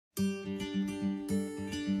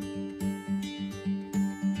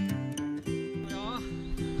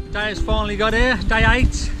Day has finally got here, day 8,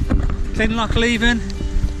 Kinlockleven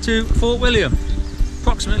to Fort William.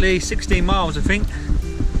 Approximately 16 miles I think.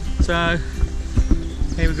 So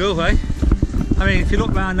here we go, eh? I mean, if you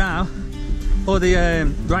look around now, all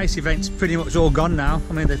the race events pretty much all gone now.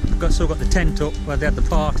 I mean, they've still got the tent up where they had the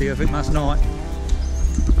party, I think, last night.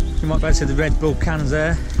 You might be able to see the Red Bull cans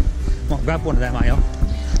there. Might grab one of them, mate.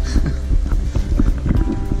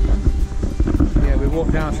 Yeah, we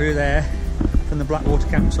walked down through there from the Blackwater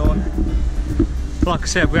campsite. Like I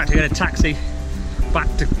said, we had to get a taxi back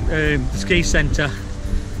to the ski centre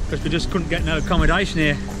because we just couldn't get no accommodation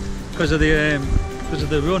here because of the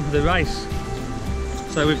run of the race.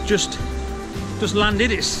 So we've just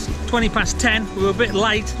landed. It's 20 past 10. We were a bit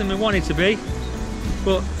late than we wanted to be,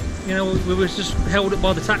 but you know, we were just held up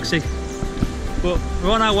by the taxi. But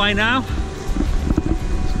we're on our way now.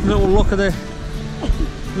 A little look at the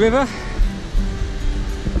river.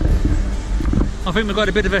 I think we've got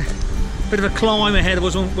a bit of a climb ahead of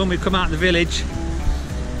us when we come out of the village.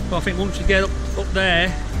 But I think once we get up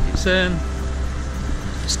there, it's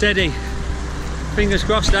steady. Fingers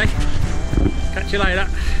crossed, eh? Catch you later.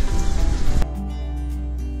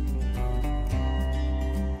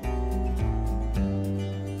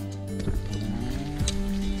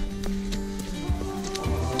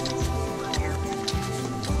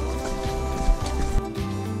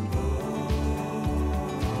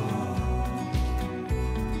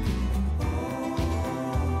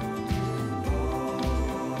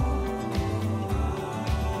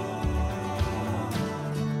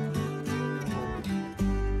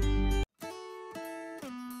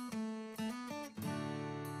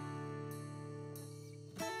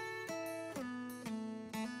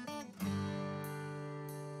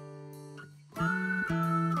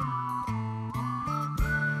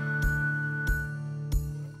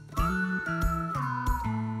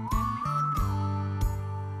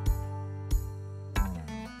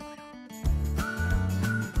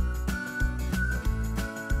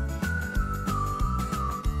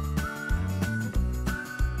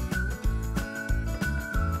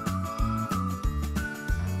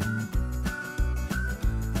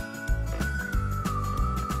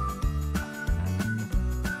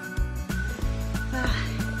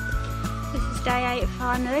 Day 8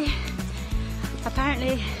 finally.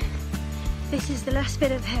 Apparently this is the last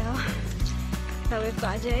bit of hill that we've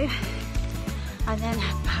got to do, and then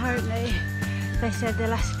apparently they said the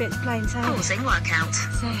last bit's plain sailing. Pausing workout.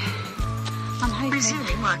 So I'm hoping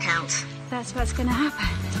resuming workout. That's what's going to happen.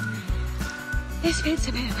 This bit's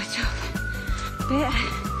a bit of a tough bit.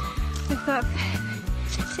 We've got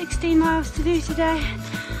 16 miles to do today.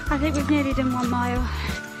 I think we've nearly done 1 mile.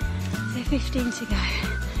 So 15 to go.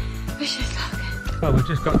 Wish us luck. Well, we've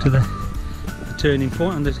just got to the turning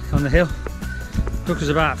point on the hill. Took us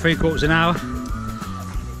about 3/4 an hour.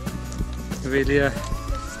 We really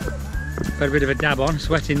got a bit of a dab on,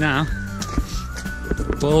 sweating now.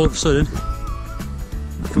 But all of a sudden,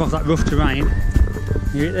 come off that rough terrain.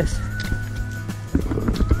 You hear this?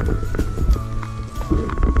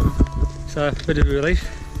 So a bit of a relief.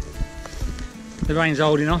 The rain's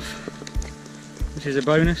holding off, which is a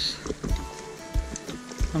bonus.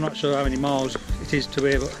 I'm not sure how many miles it is to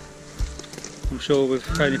here, but I'm sure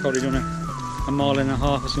we've only probably done a mile and a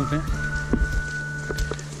half or something.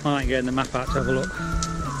 I like getting the map out to have a look.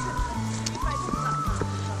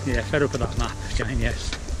 Yeah, fed up with that map, Jane, yes.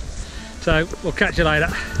 So we'll catch you later.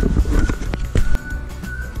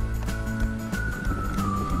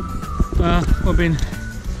 Well, we've been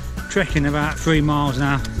trekking about 3 miles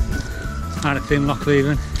now out of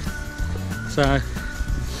Kinlockleven. So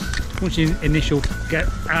once you initial get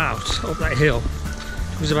out up that hill,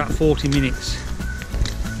 it was about 40 minutes.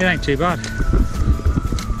 It ain't too bad.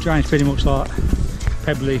 Drain's pretty much like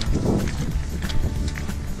pebbly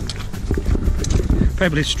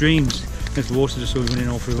streams. There's water just swimming in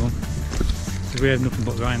all through them. Because we had nothing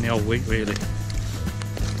but rain the whole week really.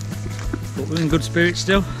 But we're in good spirits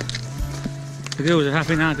still. The girls are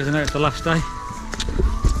happy now because I know it's the last day.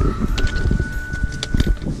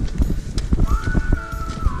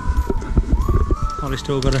 I've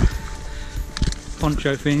still got a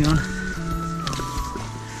poncho thing on.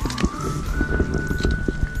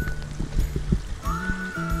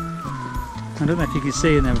 I don't know if you can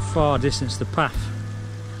see in the far distance the path.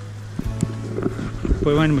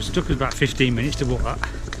 But when we took us about 15 minutes to walk that.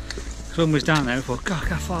 So when we was down there we thought, God,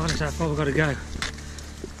 how far we've got to go. And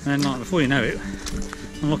then like, before you know it,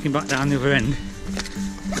 I'm looking back down the other end.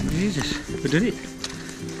 Jesus, we did it.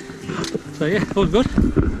 So yeah, all good.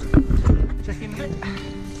 Check in a bit.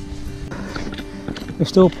 We're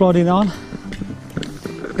still plodding on.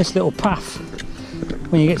 This little path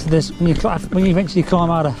when you get to this, when you eventually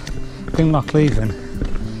climb out of Kinlockleven,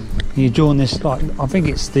 you join this, like, I think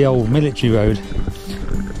it's the old military road.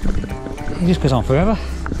 It just goes on forever.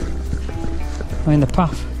 I mean, the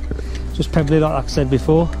path, just pebbly, like I said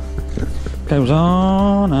before, goes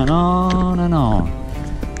on and on and on.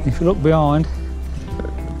 If you look behind,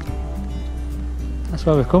 that's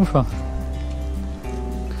where we've come from.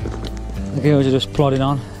 The girls are just plodding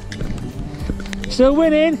on. Still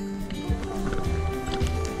winning!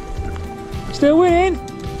 Still winning!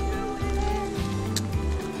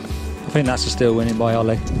 I think that's a still winning by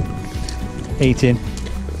Ollie. Eating.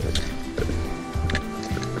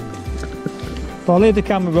 I'll leave the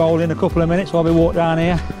camera rolling a couple of minutes while we walk down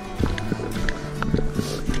here.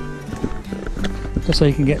 Just so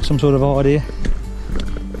you can get some sort of idea.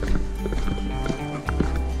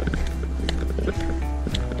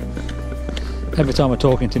 Every time I'm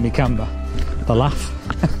talking to my camera, they laugh.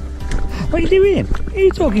 What are you doing? Who are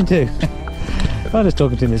you talking to? I'm just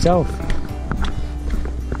talking to myself.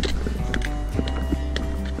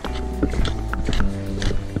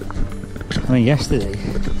 I mean, yesterday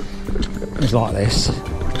it was like this,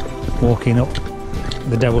 walking up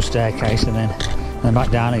the devil's staircase and then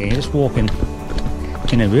back down again, just walking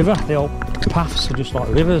in a river. The old paths are just like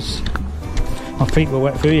rivers. My feet were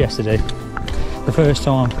wet through yesterday. The first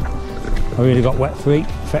time I really got wet feet.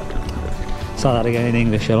 Say that again in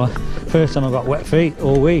English, shall I? First time I got wet feet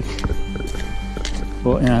all week.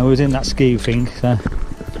 But you know, I was in that ski thing, so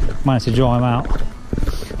managed to dry them out.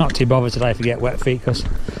 Not too bothered today if you get wet feet, because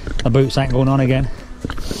the boots ain't going on again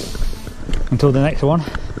until the next one.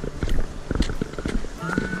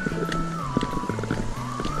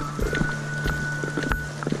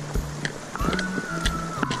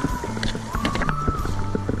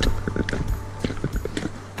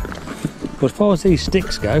 But as far as these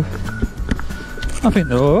sticks go, I think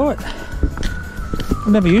they're alright. I've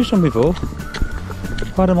never used them before.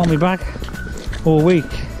 I've had them on my bag all week.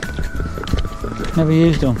 Never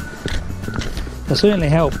used them. They certainly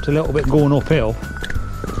helped a little bit going uphill.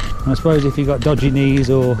 And I suppose if you've got dodgy knees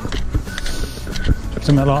or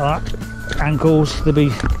something like that, ankles,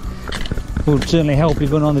 would certainly help you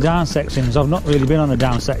going on the down sections. I've not really been on the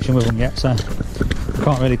down section with them yet, so I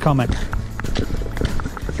can't really comment.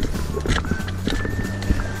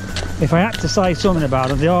 If I had to say something about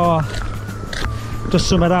them, they are just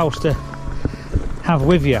something else to have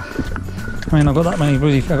with you. I mean, I've got that many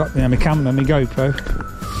bloody, I've got, you know, my camera, my GoPro.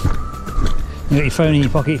 You got your phone in your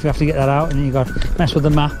pocket if you have to get that out, and then you got to mess with the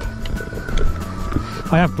map.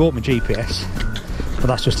 I have brought my GPS, but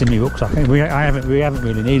that's just in my rucksack. We haven't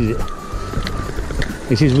really needed it.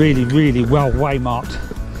 This is really, really well waymarked.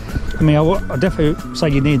 I mean, I definitely say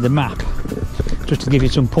you need the map just to give you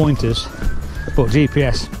some pointers, but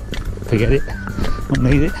GPS, forget it. Won't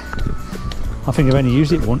need it. I think I've only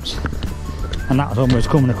used it once, and that was when I was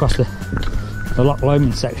coming across the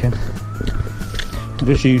Kinlockleven section. I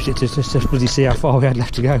just used it to just bloody see how far we had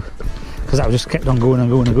left to go, because that just kept on going and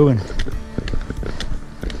going and going.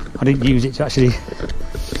 I didn't use it to actually,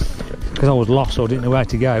 because I was lost or didn't know where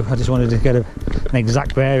to go. I just wanted to get an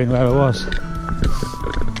exact bearing where I was.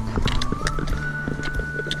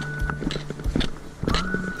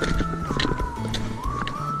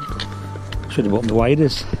 Should have bought my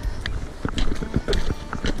waders.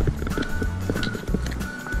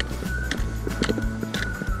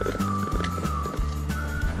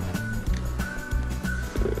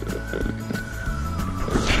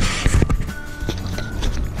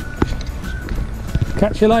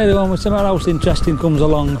 Catch you later on when something else interesting comes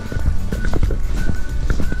along.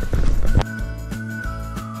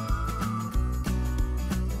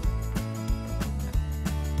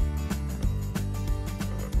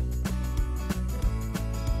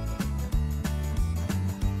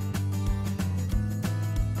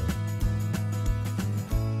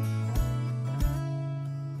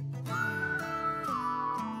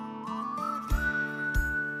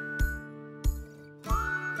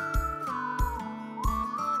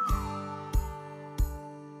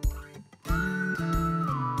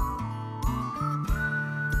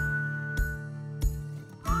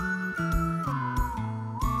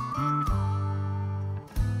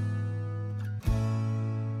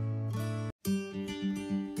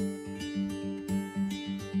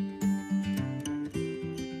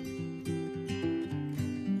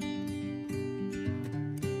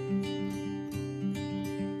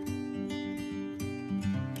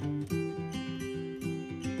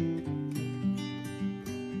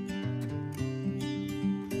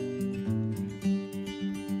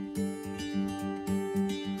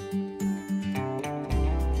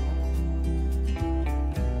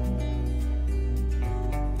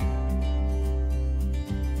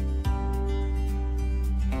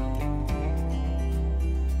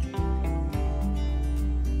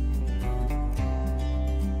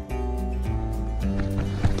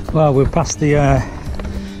 Well, we're past the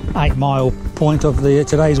 8 mile point of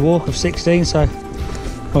today's walk of 16, so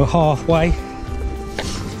we're halfway.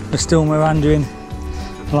 We're still meandering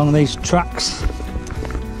along these tracks.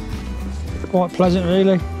 Quite pleasant,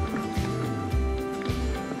 really.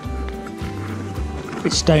 A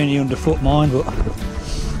bit stony underfoot, mind, but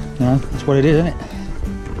you know, that's what it is, isn't it?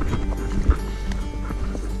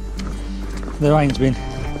 The rain's been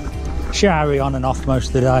showery on and off most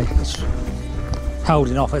of the day. It's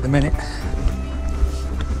holding off at the minute.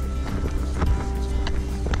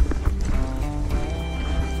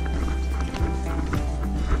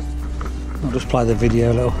 I'll just play the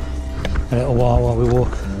video a little while we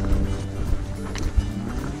walk.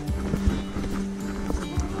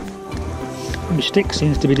 My stick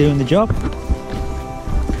seems to be doing the job.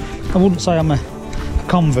 I wouldn't say I'm a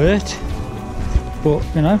convert, but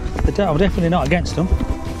you know, I'm definitely not against them.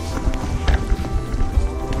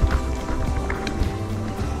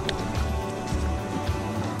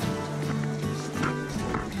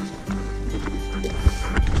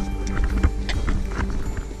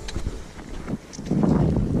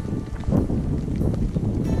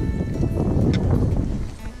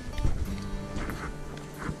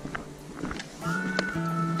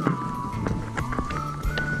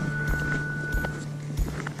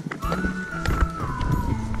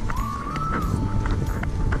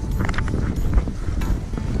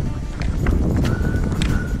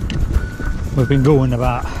 We've been going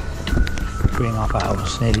about 3.5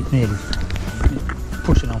 hours, nearly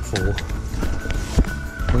pushing on 4.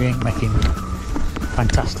 We ain't making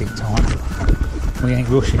fantastic time, but we ain't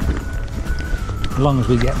rushing. As long as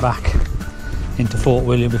we get back into Fort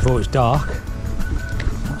William before it's dark,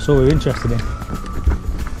 that's all we're interested in.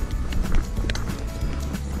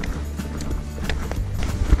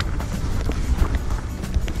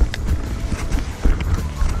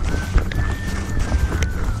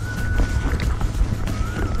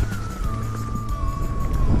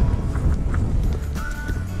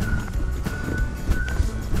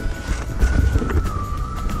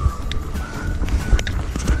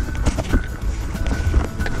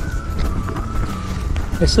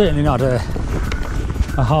 It's certainly not a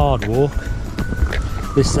hard walk,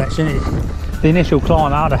 this section. The initial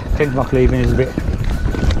climb out of Kinlockleven is a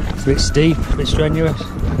bit steep, a bit strenuous,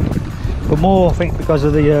 but more I think because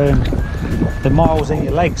of the miles in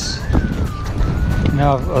your legs, you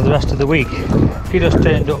know, of the rest of the week. If you just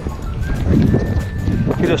turned up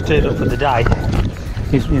for the day,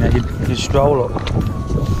 you stroll up.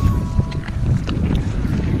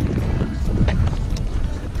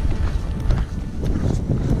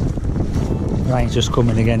 Rain's just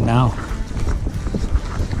coming again now.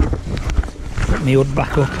 Put my hood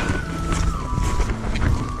back up.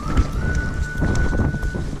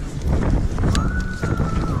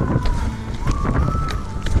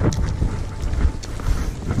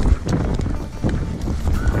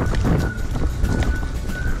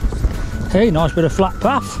 Hey, nice bit of flat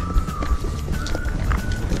path.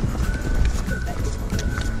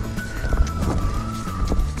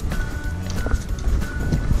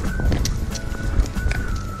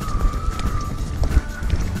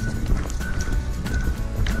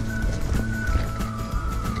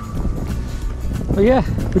 But yeah,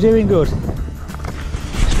 we're doing good.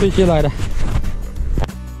 Speak to you later.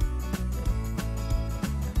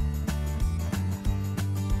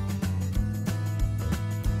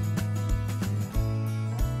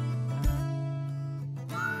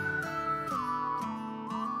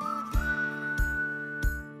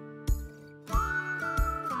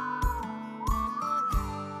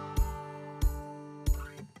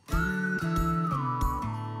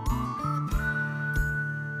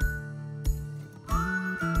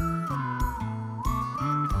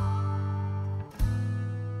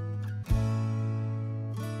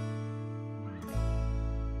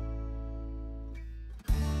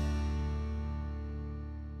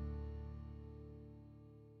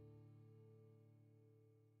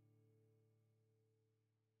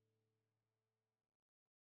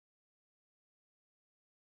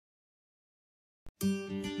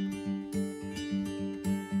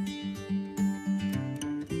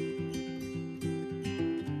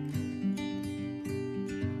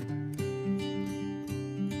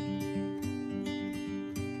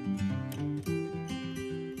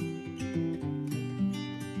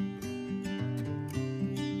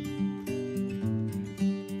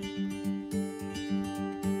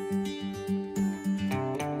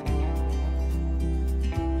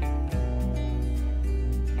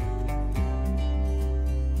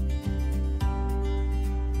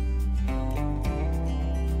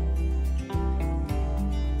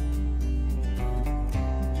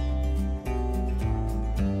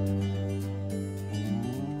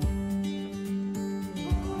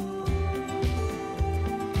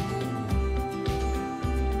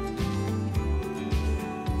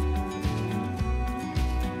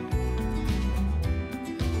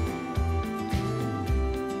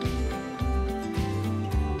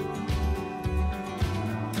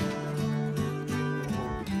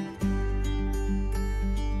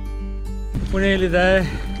 we're nearly there.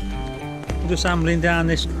 We're just ambling down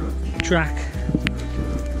this track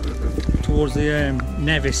towards the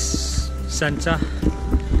Nevis Centre.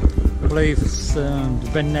 I believe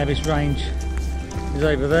the Ben Nevis range is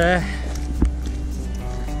over there,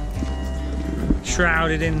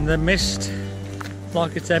 shrouded in the mist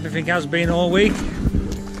like it's everything has been all week.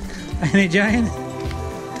 Ain't it, Jane?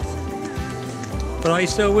 But are you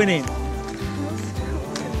still winning?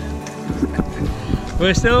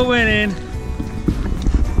 We're still winning.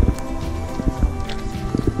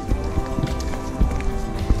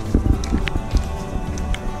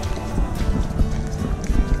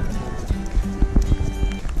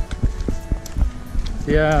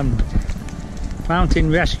 The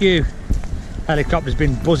mountain rescue helicopter's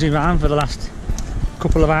been buzzing around for the last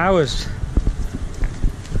couple of hours.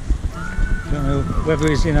 I don't know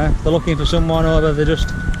whether it's, they're looking for someone or whether they're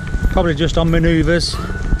probably just on manoeuvres.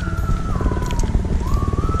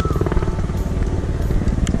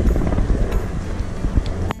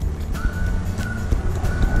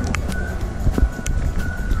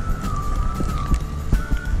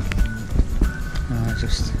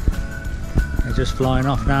 He's just flying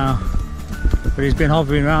off now, but he's been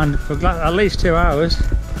hovering around for at least 2 hours.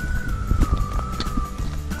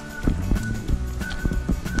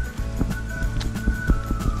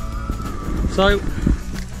 So,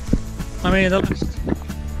 I mean, the last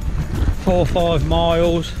 4 or 5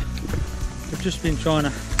 miles, we've just been trying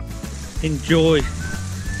to enjoy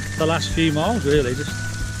the last few miles, really, just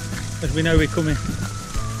as we know we're coming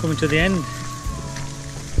to the end.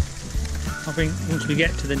 I think once we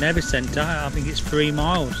get to the Nevis Centre, I think it's 3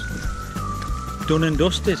 miles done and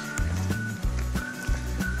dusted.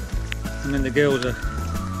 I mean, the girls are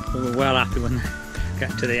well happy when they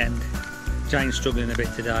get to the end. Jane's struggling a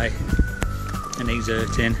bit today, and he's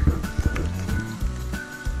hurting,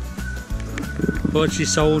 but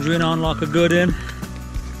she's soldiering on like a good one.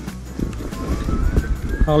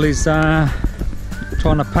 Ollie's trying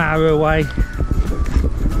to power her away.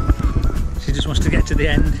 She just wants to get to the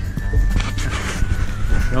end.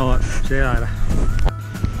 Right, see you later.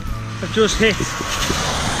 I've just hit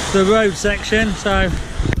the road section, so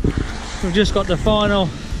we've just got the final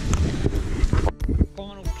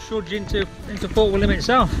trudge into Fort William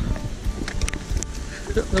itself.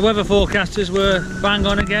 The weather forecasters were bang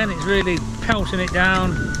on again. It's really pelting it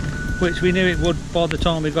down, which we knew it would by the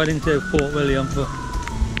time we got into Fort William.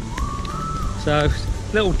 So,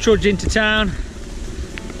 little trudge into town,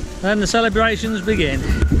 then the celebrations begin.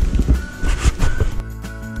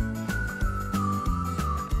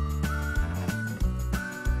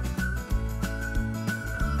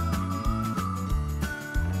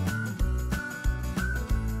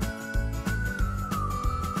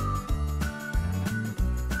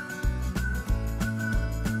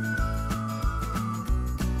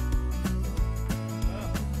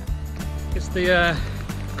 It's the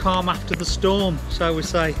calm after the storm, so we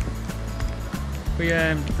say. We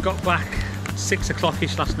got back 6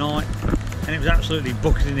 o'clock-ish last night, and it was absolutely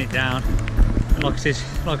bucketing it down, like it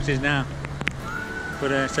is now.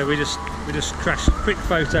 But so we just crashed. Quick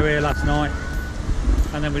photo here last night,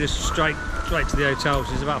 and then we just straight to the hotel,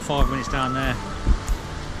 which is about 5 minutes down there.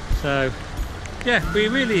 So yeah, we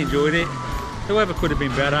really enjoyed it. The weather could have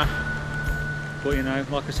been better, but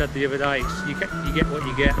like I said the other day, you get what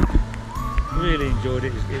you get. Really enjoyed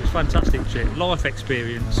it. It was a fantastic trip, life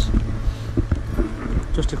experience.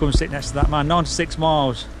 Just to come and sit next to that man, 96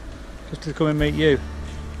 miles, just to come and meet you.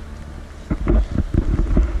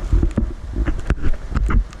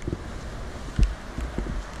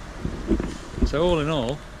 So all in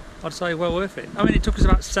all, I'd say well worth it. I mean, it took us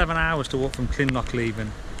about 7 hours to walk from Kinlockleven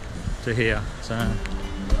to here, so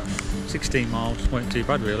 16 miles weren't too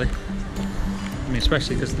bad really. I mean,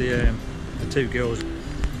 especially because the 2 girls,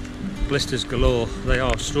 blisters galore, they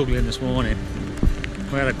are struggling this morning.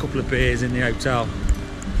 We had a couple of beers in the hotel,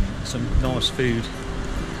 some nice food,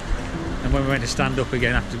 and when we went to stand up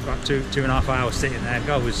again after about 2.5 hours sitting there,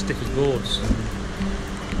 God, we were stiff as boards.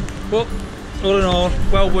 But all in all,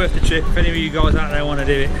 well worth the trip. If any of you guys out there want to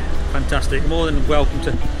do it, fantastic. More than welcome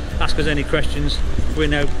to ask us any questions.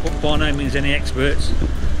 We're by no means any experts,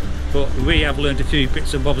 but we have learned a few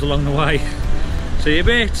bits and bobs along the way. See you a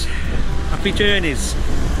bit. Happy journeys.